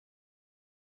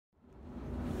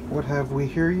what have we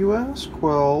here, you ask?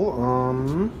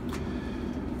 Well,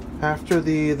 after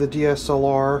the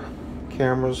DSLR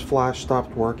camera's flash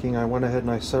stopped working, I went ahead and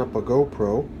I set up a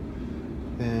GoPro.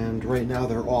 And right now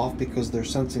they're off because they're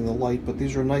sensing the light, but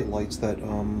these are night lights that,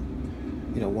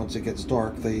 you know, once it gets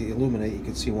dark, they illuminate. You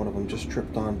can see one of them just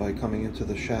tripped on by coming into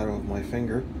the shadow of my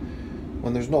finger.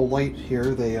 When there's no light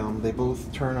here, they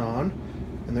both turn on,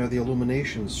 and they're the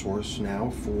illumination source now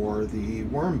for the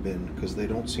worm bin, because they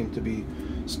don't seem to be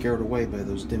scared away by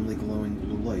those dimly glowing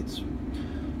blue lights.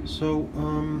 So,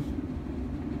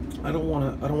 I don't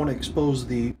want to expose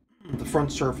the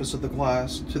front surface of the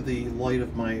glass to the light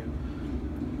of my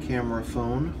camera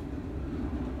phone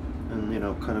and, you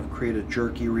know, kind of create a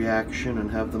jerky reaction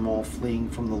and have them all fleeing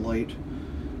from the light.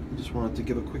 I just wanted to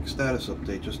give a quick status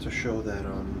update just to show that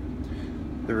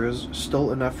there is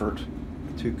still an effort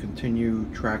to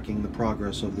continue tracking the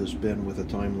progress of this bin with a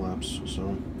time lapse.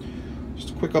 So just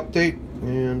a quick update,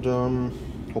 and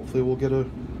hopefully we'll get a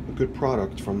good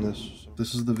product from this.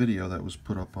 This is the video that was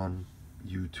put up on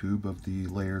YouTube of the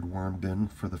layered worm bin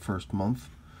for the first month.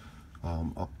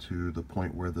 Up to the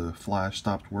point where the flash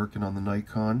stopped working on the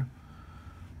Nikon.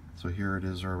 So here it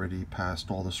is already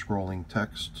past all the scrolling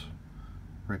text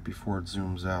right before it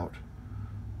zooms out.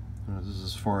 This is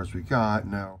as far as we got.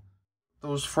 Now,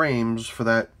 those frames for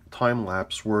that time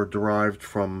lapse were derived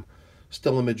from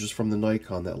still images from the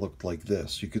Nikon that looked like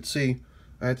this. You could see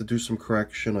I had to do some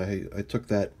correction. I took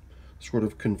that sort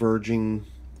of converging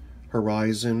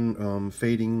horizon,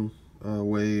 fading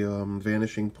away,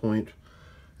 vanishing point,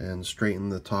 and straighten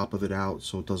the top of it out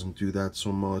so it doesn't do that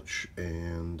so much,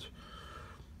 and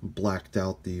blacked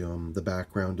out the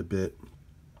background a bit.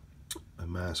 I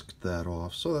masked that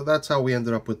off. So that's how we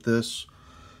ended up with this.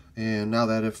 And now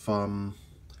that if from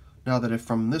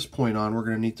this point on we're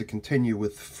going to need to continue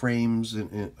with frames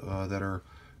that are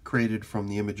created from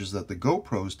the images that the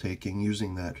GoPro is taking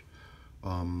using that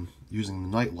using the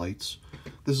night lights,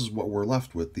 this is what we're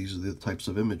left with. These are the types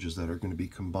of images that are going to be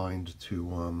combined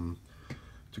to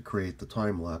create the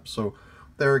time lapse. So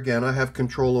there again, I have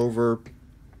control over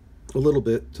a little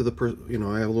bit to the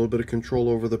I have a little bit of control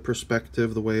over the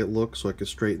perspective, the way it looks, so I can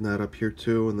straighten that up here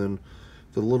too. And then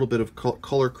the little bit of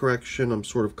color correction, I'm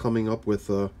sort of coming up with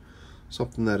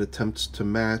something that attempts to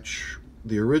match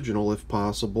the original if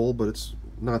possible, but it's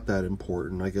not that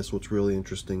important. I guess what's really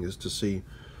interesting is to see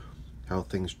how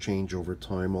things change over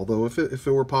time. Although if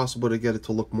it were possible to get it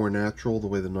to look more natural the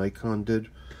way the Nikon did,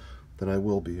 then I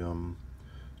will be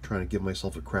trying to give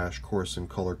myself a crash course in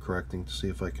color correcting to see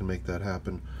if I can make that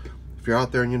happen. If you're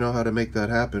out there and you know how to make that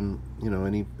happen, you know,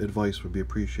 any advice would be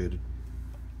appreciated.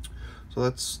 So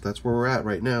that's where we're at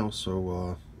right now.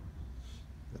 So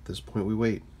at this point we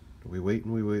wait and we wait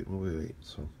and we wait and we wait.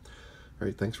 So all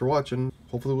right, thanks for watching.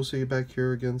 Hopefully we'll see you back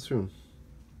here again soon.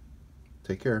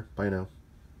 Take care. Bye now.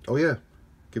 Oh yeah,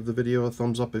 give the video a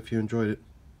thumbs up if you enjoyed it.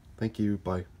 Thank you.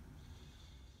 Bye.